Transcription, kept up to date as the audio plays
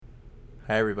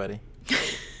Hi, everybody.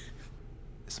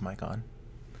 Is mic on?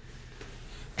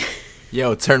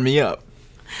 Yo, turn me up.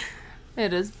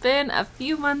 It has been a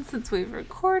few months since we've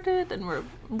recorded, and we're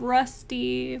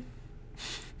rusty,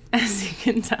 as you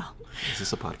can tell. Is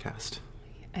this a podcast?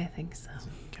 I think so.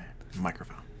 Okay.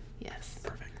 Microphone. Yes.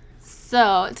 Perfect.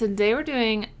 So today we're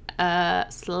doing a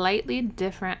slightly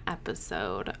different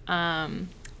episode.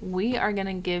 We are going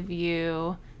to give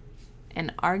you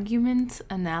an argument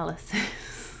analysis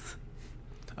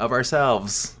Of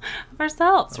ourselves. of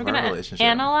ourselves. Of We're our going to relationship.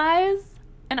 analyze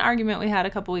an argument we had a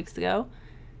couple weeks ago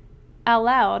out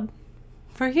loud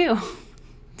for you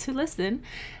to listen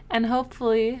and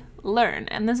hopefully learn.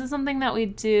 And this is something that we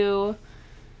do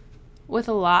with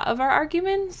a lot of our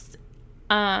arguments,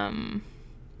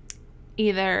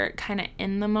 either kind of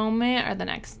in the moment or the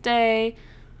next day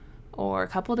or a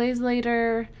couple days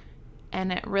later,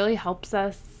 and it really helps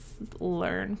us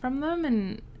learn from them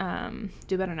and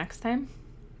do better next time.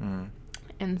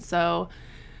 And so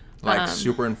Like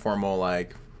super informal,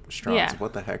 like, Strauss, yeah.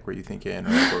 what the heck were you thinking? Or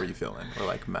like, what were you feeling? Or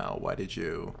like, Mel, why did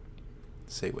you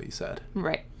say what you said?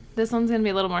 Right. This one's going to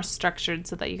be a little more structured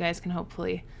so that you guys can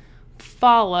hopefully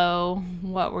follow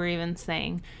what we're even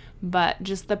saying. But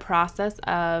just the process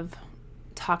of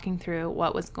talking through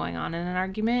what was going on in an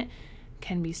argument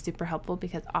can be super helpful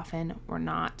because often we're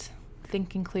not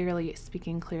thinking clearly,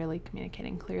 speaking clearly,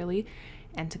 communicating clearly,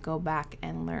 and to go back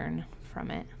and learn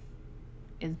from it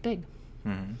is big.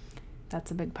 Mm-hmm.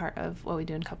 That's a big part of what we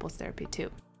do in couples therapy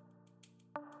too.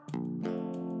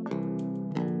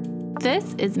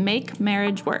 This is Make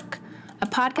Marriage Work, a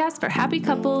podcast for happy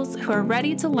couples who are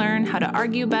ready to learn how to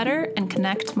argue better and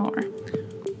connect more.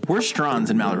 We're Strauss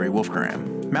and Mallory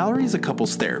Wolfgram. Mallory is a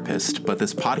couples therapist, but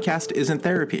this podcast isn't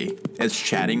therapy. It's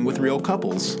chatting with real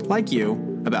couples, like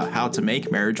you, about how to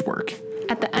make marriage work.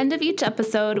 At the end of each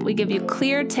episode, we give you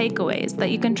clear takeaways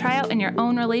that you can try out in your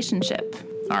own relationship.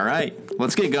 All right,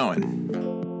 let's get going.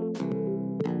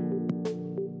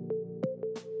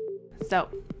 So,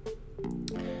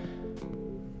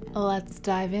 let's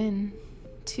dive in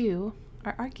to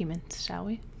our argument, shall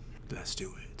we? Let's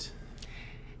do it.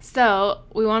 So,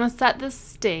 we want to set the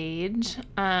stage.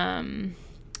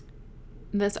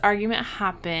 This argument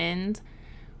happened.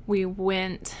 We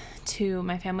went to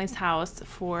my family's house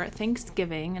for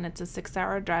Thanksgiving, and it's a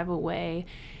 6-hour drive away.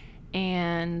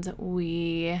 And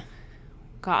we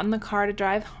got in the car to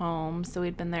drive home. So,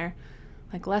 we'd been there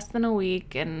like less than a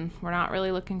week, and we're not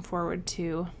really looking forward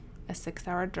to a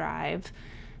 6-hour drive.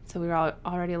 So, we were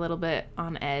already a little bit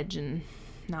on edge and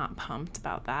not pumped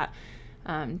about that.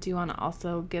 Do you want to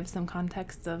also give some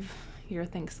context of your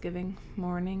Thanksgiving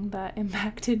morning that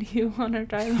impacted you on our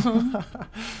drive home?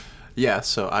 Yeah,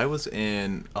 so I was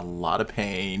in a lot of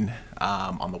pain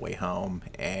on the way home,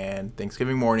 and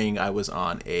Thanksgiving morning I was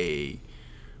on a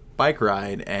bike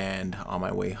ride, and on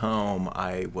my way home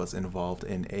I was involved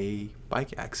in a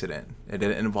bike accident. It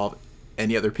didn't involve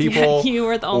any other people you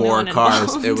were the only or one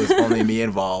cars. involved. It was only me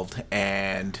involved,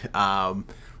 and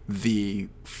the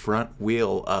front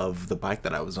wheel of the bike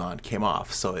that I was on came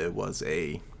off, so it was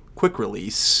a quick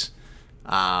release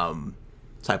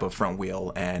type of front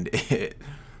wheel, and it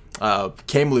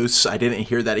came loose. I didn't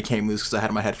hear that it came loose because I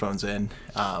had my headphones in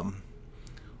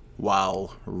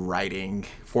while riding.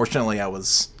 Fortunately, I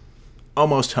was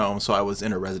almost home, so I was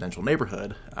in a residential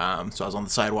neighborhood. So I was on the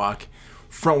sidewalk.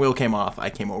 Front wheel came off.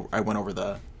 I went over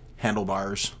the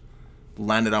handlebars,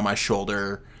 landed on my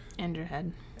shoulder And your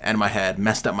head. and my head,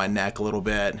 messed up my neck a little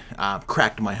bit,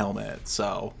 cracked my helmet.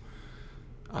 So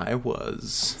I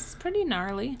was It's pretty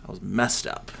gnarly, messed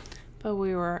up. but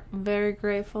we were very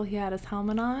grateful he had his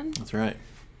helmet on. That's right.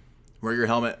 Wear your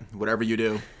helmet, whatever you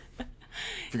do. If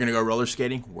you're going to go roller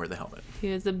skating, wear the helmet.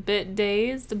 He was a bit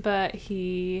dazed, but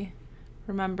he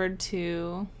remembered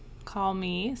to call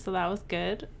me, so that was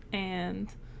good. And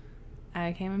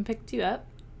I came and picked you up,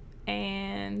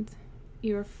 and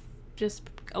you were just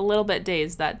a little bit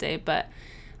dazed that day, but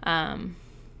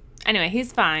anyway,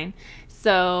 he's fine.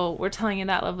 So we're telling you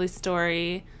that lovely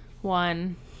story.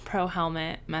 1, pro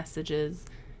helmet messages.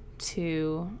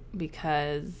 2,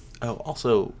 because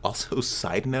Also,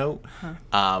 side note,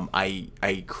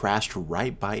 I crashed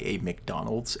right by a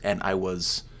McDonald's, and I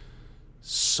was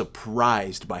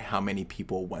surprised by how many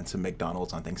people went to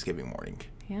McDonald's on Thanksgiving morning.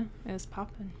 yeah, it was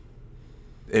popping.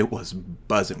 It was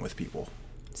buzzing with people.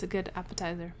 It's a good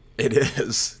appetizer. It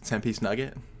is. 10-piece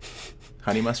nugget?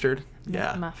 Honey mustard?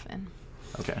 Yeah. Muffin.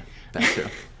 Okay. That's true.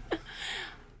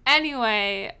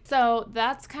 Anyway, so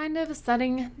that's kind of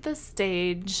setting the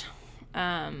stage.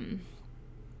 Nobody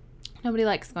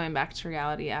likes going back to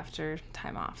reality after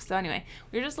time off. So anyway,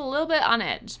 we were just a little bit on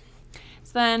edge.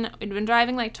 So then we'd been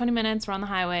driving like 20 minutes. We're on the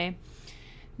highway.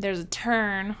 there's a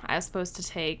turn I was supposed to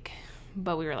take,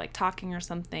 but we were like talking or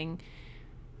something.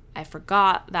 I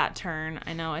forgot that turn.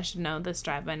 I know I should know this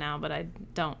drive by now, but I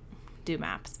don't do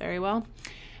maps very well.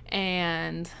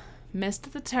 And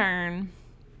missed the turn.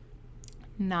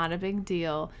 Not a big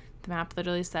deal. The map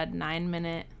literally said 9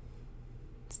 minutes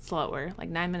slower. Like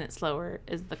 9 minutes slower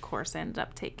is the course I ended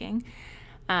up taking.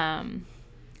 So I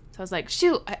was like,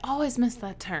 shoot, I always miss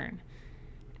that turn.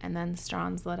 And then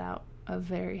Strons let out a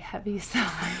very heavy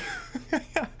sigh.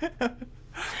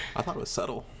 I thought it was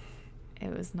subtle.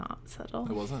 It was not subtle.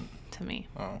 It wasn't? To me.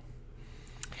 Oh.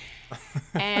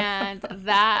 And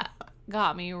that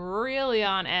got me really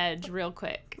on edge real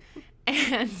quick.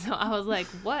 And so I was like,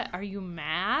 what? Are you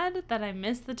mad that I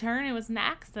missed the turn? It was an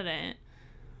accident.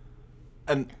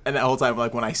 And the whole time,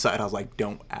 like, when I saw it, I was like,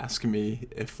 don't ask me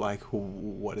if, like,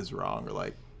 what is wrong or,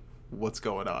 like, what's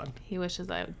going on. He wishes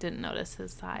I didn't notice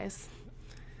his size.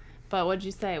 But what'd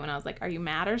you say when I was like, are you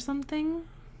mad or something?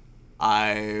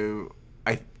 I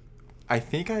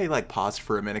think I, like, paused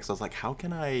for a minute because I was like, how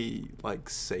can I, like,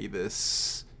 say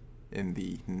this in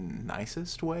the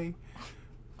nicest way?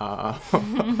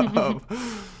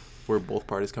 Where both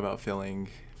parties come out feeling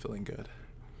good.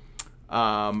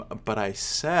 But I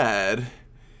said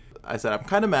I'm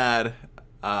kind of mad,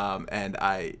 and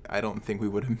I don't think we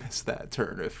would have missed that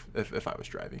turn if I was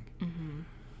driving. Mm-hmm.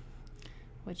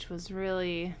 Which was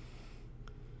really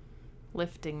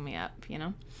lifting me up, you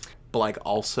know? But, like,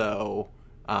 also,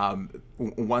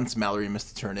 once Mallory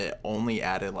missed the turn, it only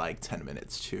added, like, 10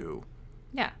 minutes to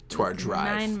our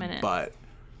drive. 9 minutes.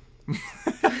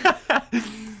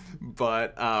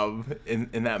 But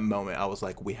in that moment, I was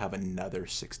like, we have another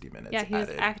 60 minutes. Yeah, he was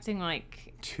acting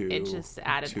like it just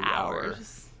added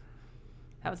hours.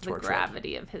 That was the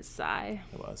gravity of his sigh.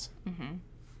 It was. Mm-hmm.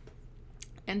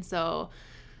 And so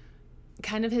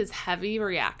kind of his heavy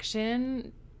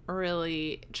reaction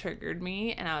really triggered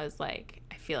me. And I was like,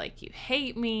 I feel like you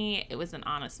hate me. It was an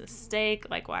honest mistake.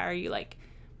 Like, why are you, like,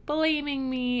 blaming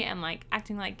me and, like,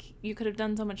 acting like you could have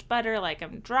done so much better? Like,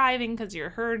 I'm driving because you're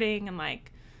hurting, and,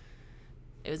 like,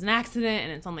 it was an accident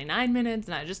and it's only 9 minutes.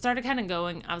 And I just started kind of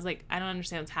going. I was like, I don't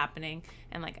understand what's happening.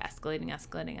 And, like,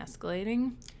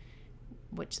 escalating,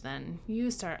 which then you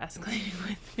start escalating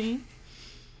with me.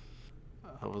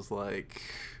 I was like,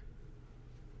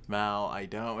 Mal, I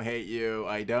don't hate you.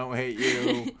 I do not hate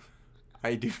you.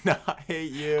 I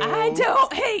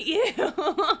don't hate you.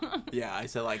 Yeah, I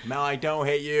said, like, Mal, I don't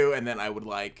hate you. And then I would,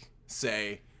 like,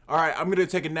 say, all right, I'm going to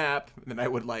take a nap. And then I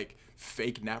would, like,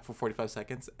 fake nap for 45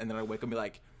 seconds. And then I'd wake up and be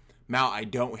like, Mal, I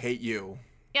don't hate you.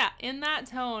 Yeah, in that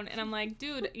tone. And I'm like,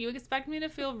 dude, you expect me to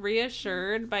feel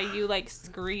reassured by you, like,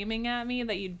 screaming at me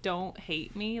that you don't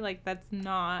hate me? Like, that's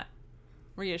not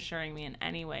reassuring me in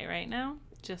any way right now,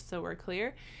 just so we're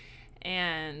clear.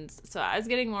 And so I was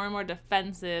getting more and more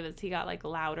defensive as he got, like,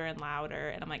 louder and louder.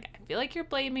 And I'm like, I feel like you're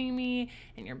blaming me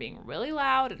and you're being really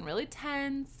loud and really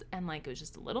tense. And, like, it was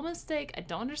just a little mistake. I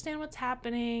don't understand what's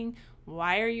happening.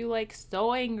 Why are you, like,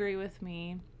 so angry with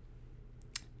me?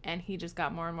 And he just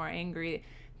got more and more angry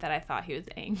that I thought he was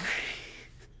angry.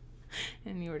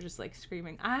 And you were just, like,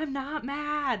 screaming, I'm not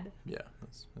mad. Yeah.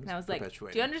 And I was like, do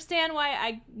you understand why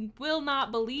I will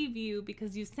not believe you?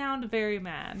 Because you sound very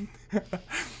mad.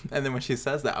 And then when she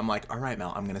says that, I'm like, all right,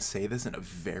 Mel, I'm going to say this in a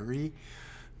very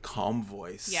calm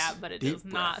voice. Yeah, but it does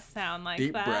not sound like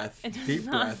deep that. Breath. It does Deep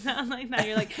not breath. sound like that.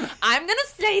 You're like, I'm going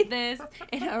to say this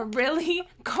in a really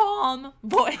calm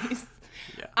voice.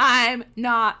 Yeah. I'm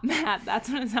not mad. That's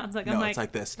what it sounds like. No, I'm like, it's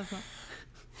like this.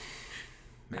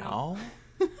 Mel,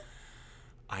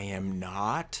 I am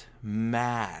not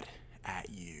mad at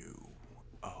you.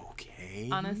 Okay.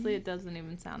 Honestly, it doesn't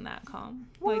even sound that calm.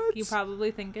 What? Like, you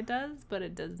probably think it does, but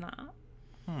it does not.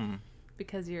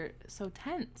 Because you're so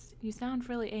tense. You sound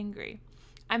really angry.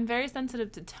 I'm very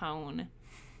sensitive to tone,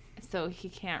 so he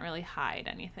can't really hide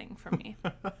anything from me.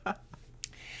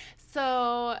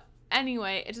 So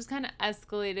anyway, it just kind of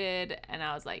escalated, and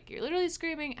I was like, you're literally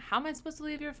screaming. How am I supposed to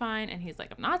leave? You're fine. And he's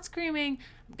like, I'm not screaming.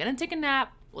 I'm going to take a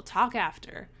nap. We'll talk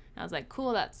after. And I was like,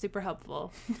 cool, that's super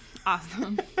helpful.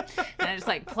 Awesome. And I just,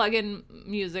 like, plug in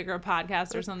music or a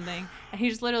podcast or something, and he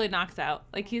just literally knocks out.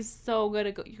 Like, he's so good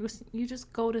at you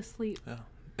just go to sleep. Yeah.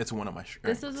 It's one of my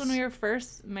strengths. This is when we were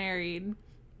first married.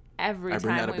 Every I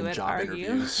bring time that up we in would job argue.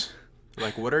 interviews.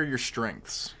 Like, what are your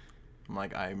strengths? I'm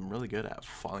like, I'm really good at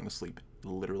falling asleep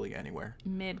literally anywhere.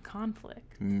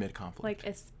 Mid-conflict. Mid-conflict. Like,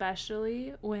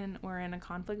 especially when we're in a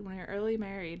conflict, when you're early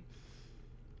married,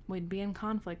 we'd be in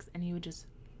conflicts and you would just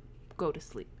go to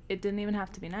sleep. It didn't even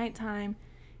have to be nighttime.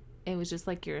 It was just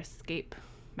like your escape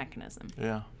mechanism.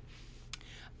 Yeah.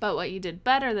 But what you did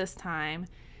better this time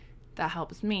that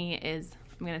helps me is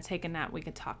I'm going to take a nap. We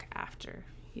could talk after.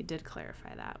 You did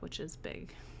clarify that, which is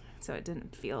big. So it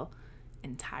didn't feel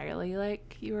entirely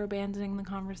like you were abandoning the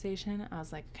conversation. I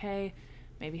was like, okay,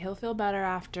 maybe he'll feel better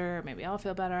after. Maybe I'll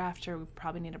feel better after. We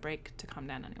probably need a break to calm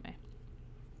down anyway.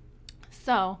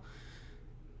 So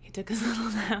he took his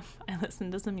little nap. I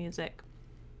listened to some music.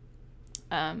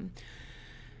 And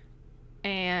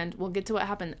we'll get to what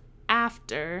happened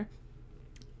after.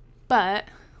 But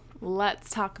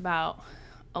let's talk about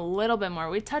a little bit more.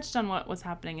 We touched on what was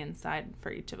happening inside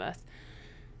for each of us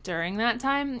during that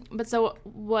time. But so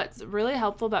what's really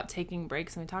helpful about taking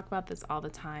breaks, and we talk about this all the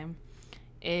time,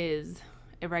 is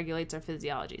it regulates our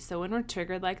physiology. So when we're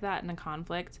triggered like that in a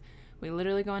conflict, we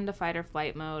literally go into fight or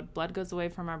flight mode. Blood goes away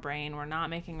from our brain. We're not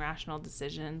making rational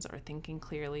decisions or thinking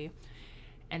clearly.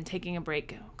 And taking a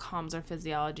break calms our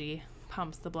physiology,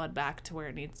 pumps the blood back to where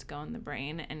it needs to go in the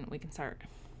brain, and we can start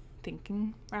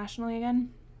thinking rationally again.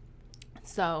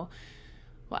 So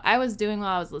what I was doing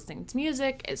while I was listening to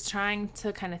music is trying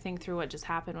to kind of think through what just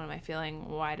happened. What am I feeling?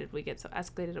 Why did we get so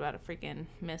escalated about a freaking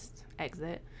missed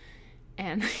exit?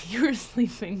 And you were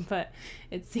sleeping, but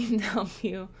it seemed to help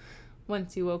you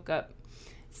once you woke up.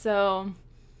 So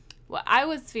what I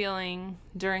was feeling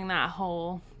during that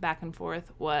whole back and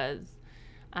forth was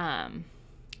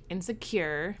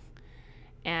insecure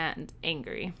and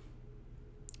angry.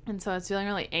 And so I was feeling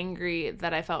really angry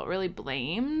that I felt really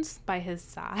blamed by his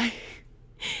side.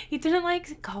 He didn't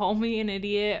like call me an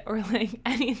idiot or like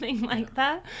anything like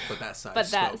that. But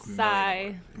that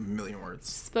side million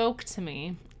words. Spoke to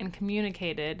me and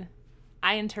communicated.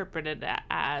 I interpreted it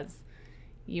as,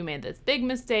 you made this big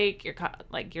mistake.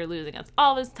 You're losing us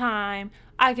all this time.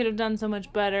 I could have done so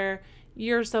much better.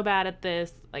 You're so bad at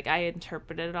this. Like, I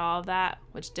interpreted all of that,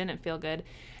 which didn't feel good.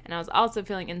 And I was also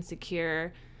feeling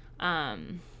insecure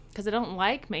because I don't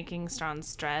like making Strawn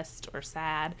stressed or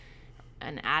sad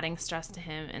and adding stress to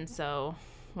him. And so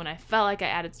when I felt like I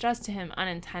added stress to him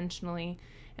unintentionally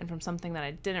and from something that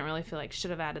I didn't really feel like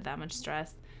should have added that much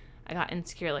stress, I got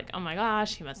insecure, like, oh my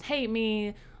gosh, he must hate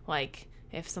me. Like,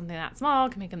 if something that small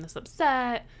can make him this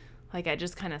upset. Like, I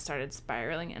just kind of started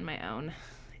spiraling in my own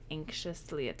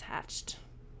anxiously attached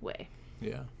way.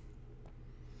 Yeah.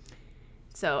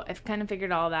 So I've kind of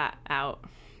figured all that out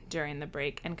during the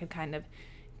break and could kind of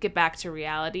get back to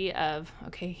reality of,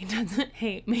 okay, he doesn't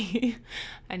hate me.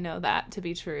 I know that to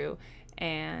be true.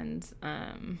 And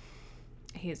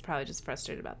he's probably just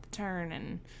frustrated about the turn,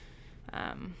 and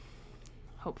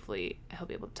hopefully he'll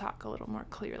be able to talk a little more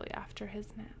clearly after his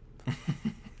nap.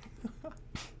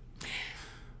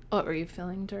 What were you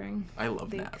feeling during? I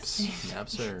love naps.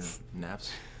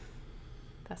 Naps.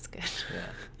 That's good. Yeah,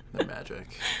 they're magic.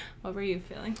 What were you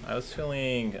feeling? I was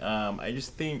feeling, I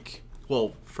just think,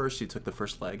 well, first you took the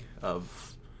first leg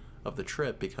of the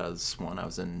trip because, one, I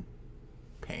was in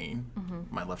pain.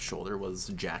 Mm-hmm. My left shoulder was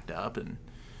jacked up, and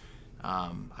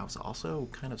I was also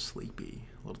kind of sleepy,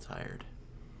 a little tired.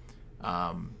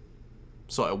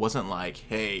 So it wasn't like,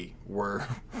 hey, we're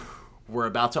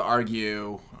about to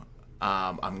argue.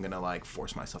 I'm gonna like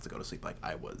force myself to go to sleep. Like,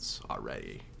 I was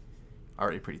already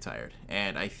pretty tired,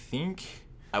 and I think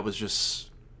I was just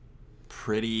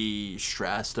pretty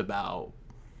stressed about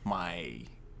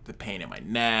the pain in my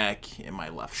neck and my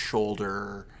left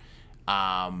shoulder.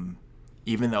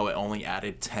 Even though it only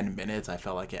added 10 minutes, I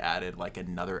felt like it added like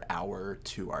another hour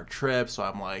to our trip. So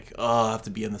I'm like, oh, I have to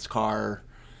be in this car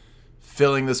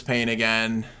feeling this pain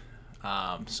again.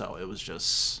 So it was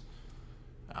just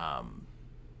kind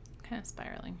of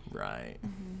spiraling. Right.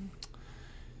 Mm-hmm.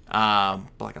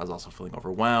 But like I was also feeling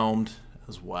overwhelmed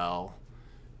as well.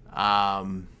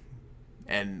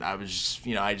 And I was just,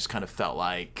 I just kind of felt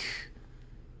like,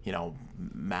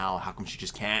 Mal, how come she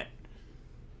just can't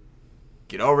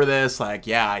get over this? Like,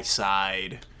 yeah, I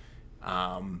sighed.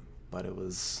 But it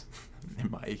was,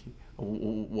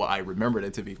 what I remembered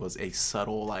it to be was a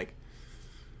subtle, like,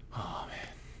 oh,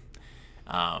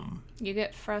 man. You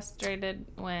get frustrated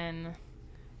when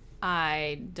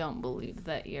I don't believe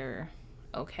that you're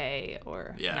okay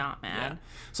or not mad. Yeah.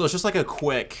 So it's just like a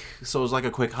quick,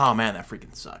 oh man, that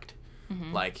freaking sucked.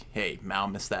 Mm-hmm. Like, hey, Mal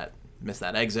missed that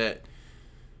exit.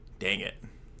 Dang it.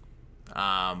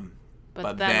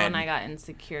 But then when I got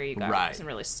insecure, you got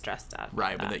really stressed out.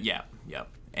 Right, but yep.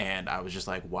 And I was just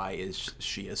like, why is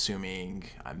she assuming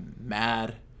I'm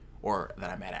mad or that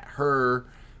I'm mad at her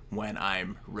when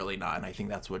I'm really not? And I think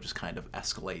that's what just kind of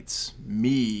escalates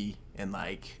me in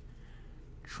like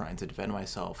trying to defend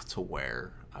myself to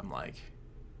where I'm like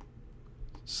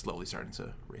slowly starting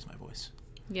to raise my voice.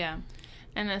 Yeah.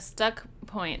 And a stuck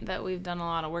point that we've done a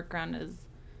lot of work around is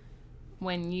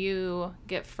when you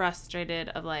get frustrated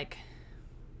of like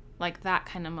that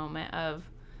kind of moment of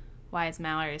why is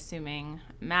Mallory assuming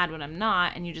I'm mad when I'm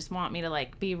not? And you just want me to,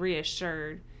 like, be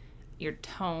reassured. Your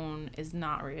tone is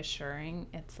not reassuring.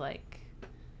 It's, like,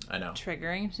 I know.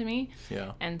 triggering to me.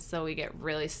 Yeah. And so we get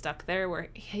really stuck there where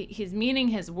he's meaning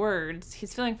his words.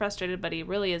 He's feeling frustrated, but he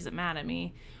really isn't mad at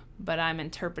me. But I'm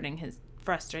interpreting his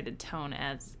frustrated tone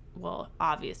as, well,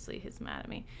 obviously he's mad at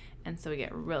me. And so we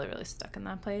get really, really stuck in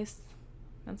that place.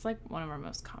 That's like one of our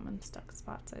most common stuck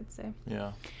spots, I'd say.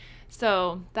 Yeah.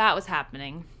 So that was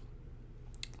happening.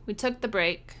 We took the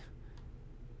break,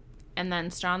 and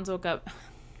then Strauss woke up.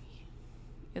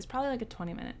 It was probably like a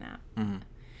 20-minute nap. Mm-hmm.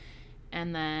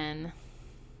 And then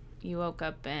you woke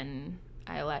up, and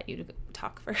I let you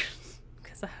talk first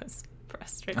because I was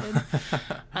frustrated.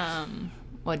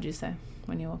 What'd you say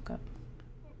when you woke up?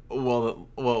 Well,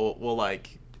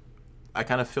 like, I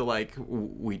kind of feel like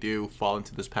we do fall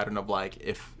into this pattern of, like,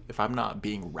 if I'm not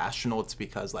being rational, it's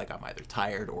because, like, I'm either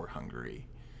tired or hungry.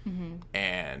 Mm-hmm.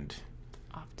 And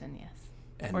often, yes.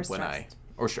 And or when stressed.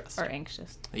 Or stressed. Or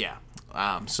anxious. Yeah.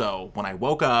 So when I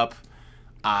woke up,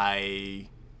 I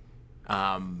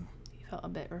you felt a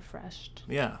bit refreshed.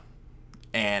 Yeah.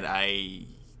 And I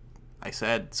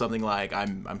said something like,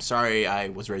 I'm sorry I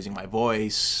was raising my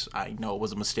voice. I know it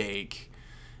was a mistake.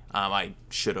 I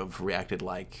should have reacted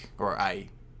I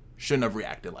shouldn't have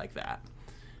reacted like that.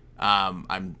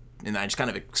 And I just kind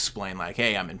of explained, like,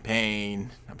 hey, I'm in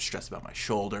pain. I'm stressed about my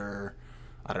shoulder.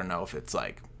 I don't know if it's,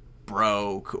 like,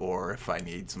 broke or if I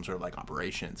need some sort of, like,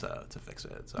 operation to fix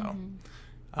it. So,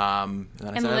 and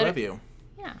then I said, I love you.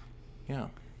 Yeah. Yeah.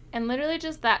 And literally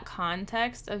just that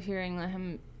context of hearing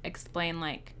him explain,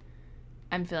 like,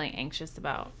 I'm feeling anxious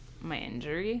about my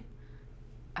injury.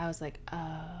 I was like,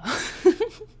 oh.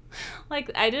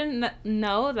 Like, I didn't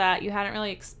know that. You hadn't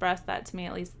really expressed that to me,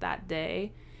 at least that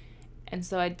day. And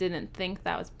so I didn't think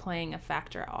that was playing a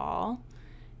factor at all.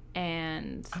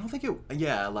 And I don't think it,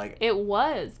 yeah, like. It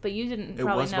was, but you didn't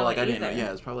probably know but, like, it I didn't know. either. Yeah,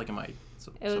 it was probably, like, in my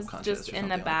it was subconscious just or in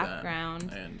the something background.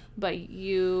 Like that. And but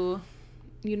you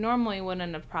normally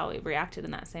wouldn't have probably reacted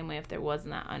in that same way if there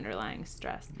wasn't that underlying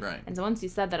stress. Right. And so once you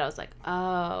said that, I was like,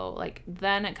 oh, like,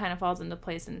 then it kind of falls into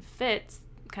place and fits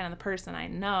kind of the person I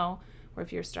know, where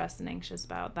if you're stressed and anxious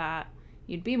about that,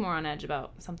 you'd be more on edge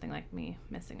about something like me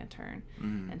missing a turn.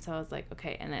 And so I was like,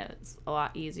 okay, and it's a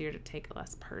lot easier to take it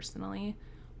less personally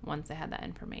once I had that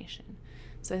information.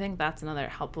 So I think that's another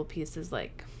helpful piece, is,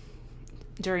 like,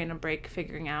 during a break,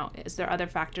 figuring out, is there other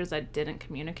factors I didn't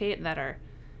communicate that are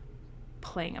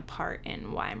playing a part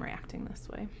in why I'm reacting this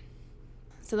way?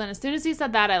 So then as soon as he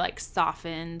said that, I, like,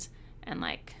 softened and,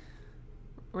 like,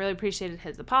 really appreciated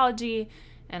his apology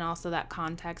and also that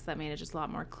context that made it just a lot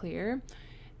more clear.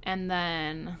 And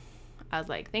then I was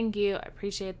like, thank you, I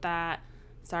appreciate that.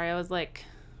 Sorry, I was, like,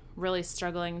 really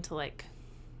struggling to, like,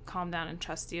 calm down and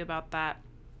trust you about that.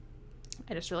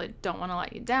 I just really don't want to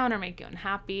let you down or make you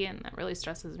unhappy, and that really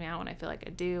stresses me out when I feel like I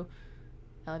do.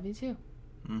 I love you too.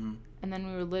 Mm-hmm. And then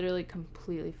we were literally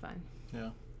completely fine.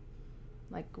 Yeah.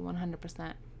 Like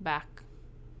 100% back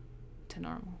to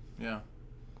normal. Yeah.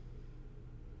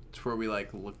 It's where we,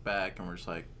 like, look back and we're just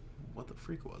like, what the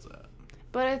freak was that?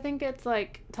 But I think it's,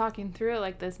 like, talking through it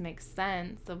like this makes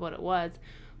sense of what it was.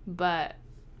 But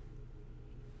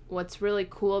what's really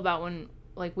cool about when,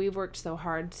 like, we've worked so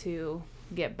hard to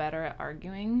get better at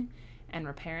arguing and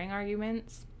repairing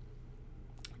arguments,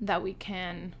 that we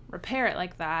can repair it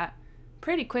like that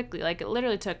pretty quickly. Like, it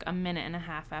literally took a minute and a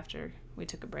half after we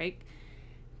took a break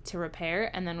to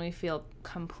repair, and then we feel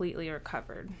completely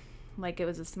recovered. Like, it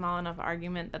was a small enough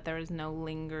argument that there was no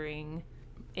lingering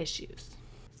issues.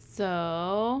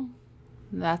 So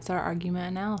that's our argument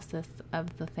analysis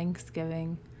of the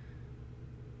Thanksgiving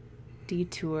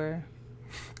detour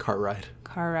car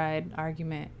ride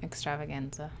argument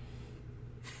extravaganza.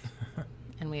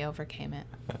 And we overcame it.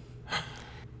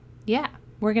 Yeah,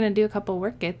 we're gonna do a couple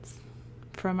workits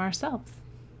from ourselves.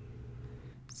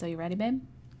 So you ready, babe?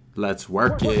 Let's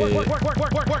work it.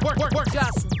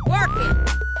 Just work it.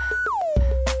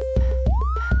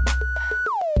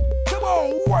 Come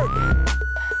on, work.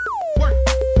 Work.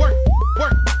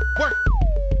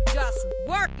 Just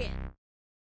work it.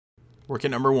 Workit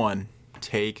number 1,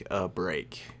 take a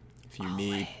break. If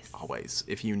you Always.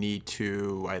 If you need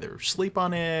to either sleep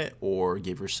on it or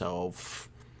give yourself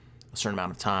a certain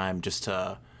amount of time just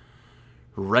to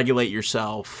regulate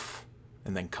yourself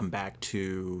and then come back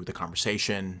to the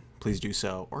conversation, please do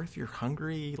so. Or if you're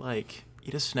hungry, like,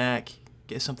 eat a snack,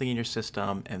 get something in your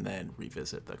system, and then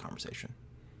revisit the conversation.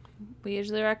 We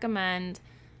usually recommend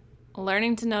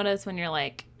learning to notice when you're,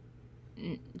 like,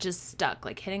 just stuck,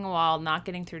 like hitting a wall, not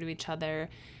getting through to each other,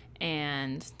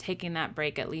 and taking that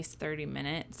break at least 30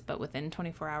 minutes, but within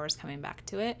 24 hours coming back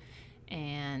to it.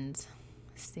 and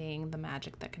seeing the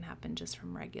magic that can happen just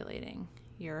from regulating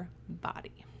your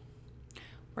body.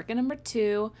 Working number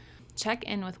 2, check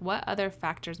in with what other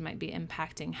factors might be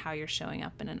impacting how you're showing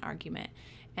up in an argument,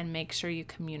 and make sure you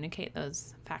communicate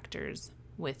those factors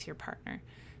with your partner.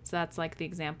 So that's like the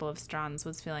example of Strauss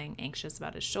was feeling anxious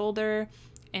about his shoulder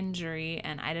injury,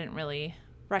 and I didn't really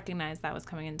recognize that was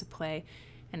coming into play.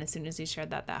 And as soon as he shared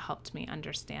that, that helped me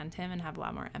understand him and have a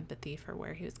lot more empathy for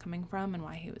where he was coming from and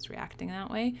why he was reacting that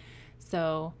way.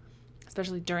 So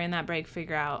especially during that break,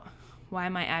 figure out, why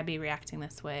might I be reacting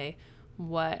this way?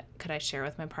 What could I share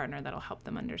with my partner that'll help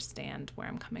them understand where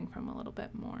I'm coming from a little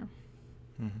bit more?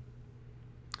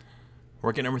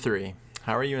 Working number 3,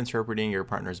 how are you interpreting your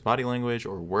partner's body language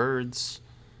or words?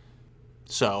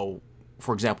 So,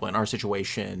 for example, in our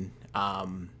situation,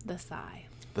 The sigh.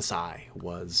 the sigh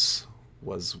was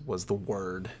the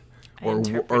word, I or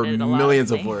interpreted a lot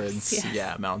millions of of words. things,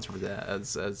 Yeah, Mel interpreted that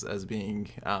as being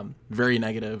very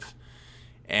negative.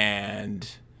 And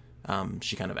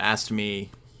she kind of asked me,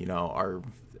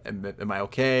 am I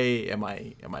okay? Am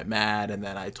I mad? And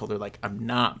then I told her, like, I'm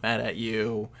not mad at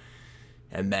you.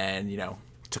 And then,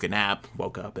 took a nap,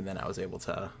 woke up, and then I was able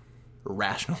to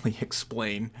rationally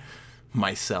explain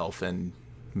myself and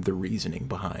the reasoning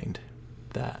behind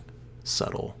that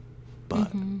subtle but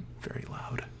very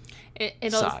loud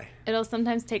sigh. It'll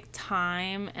sometimes take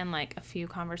time and like a few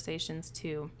conversations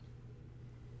to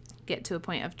get to a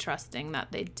point of trusting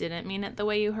that they didn't mean it the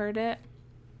way you heard it.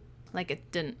 Like it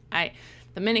didn't.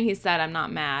 The minute he said I'm not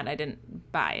mad, I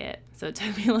didn't buy it. So it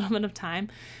took me a little bit of time.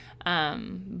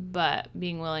 But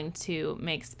being willing to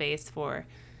make space for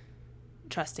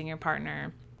trusting your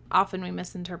partner. Often we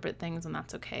misinterpret things, and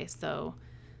that's okay. So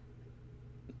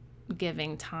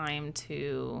giving time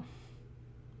to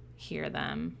hear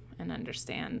them and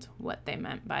understand what they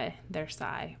meant by their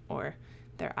sigh or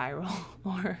their eye roll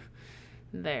or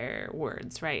their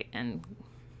words, right? And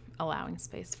allowing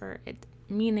space for it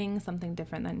meaning something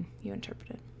different than you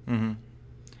interpreted.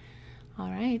 All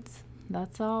right.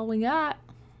 That's all we got.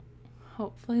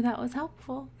 Hopefully that was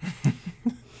helpful.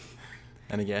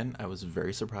 And again, I was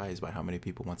very surprised by how many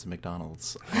people went to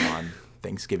McDonald's on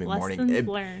Thanksgiving morning. Lessons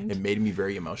learned. It made me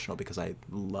very emotional because I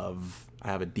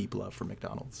have a deep love for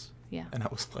McDonald's. Yeah. And I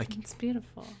was like, It's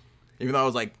beautiful. even though I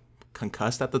was like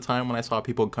concussed at the time when I saw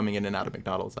people coming in and out of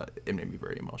McDonald's, it made me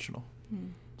very emotional.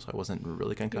 So I wasn't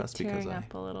really concussed You're because tearing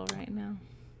up a little right now.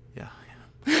 yeah.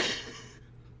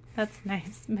 That's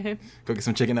nice, babe. Go get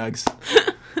some chicken nugs.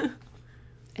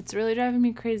 It's really driving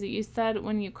me crazy. You said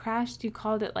when you crashed, you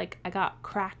called it like I got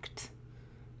cracked.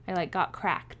 I like got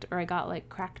cracked, or I got like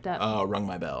cracked up. Oh, rung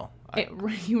my bell.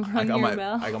 You rung your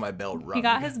bell? I got my bell rung. He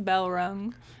got his bell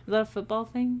rung. Is that a football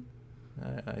thing?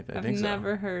 I I've think so.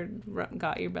 never heard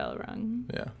got your bell rung.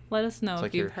 Yeah. Let us know It's if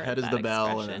like your you've heard head is that the bell,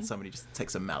 expression. and then somebody just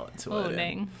takes a mallet to Oh, it.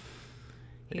 dang.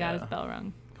 He got his bell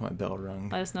rung. Got my bell rung.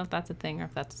 Let us know if that's a thing or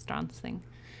if that's a Strauss thing.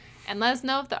 And let us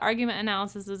know if the argument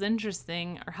analysis is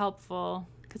interesting or helpful,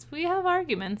 because we have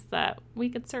arguments that we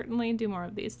could certainly do more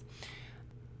of these.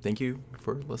 Thank you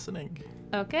for listening.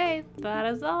 Okay, that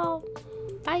is all.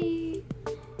 Bye.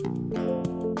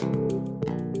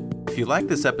 If you like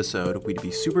this episode, we'd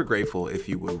be super grateful if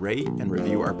you would rate and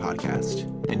review our podcast.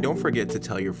 And don't forget to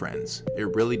tell your friends.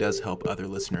 It really does help other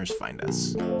listeners find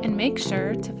us. And make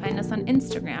sure to find us on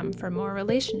Instagram for more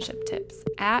relationship tips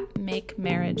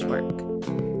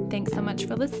 @MakeMarriageWork. Thanks so much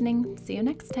for listening. See you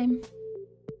next time.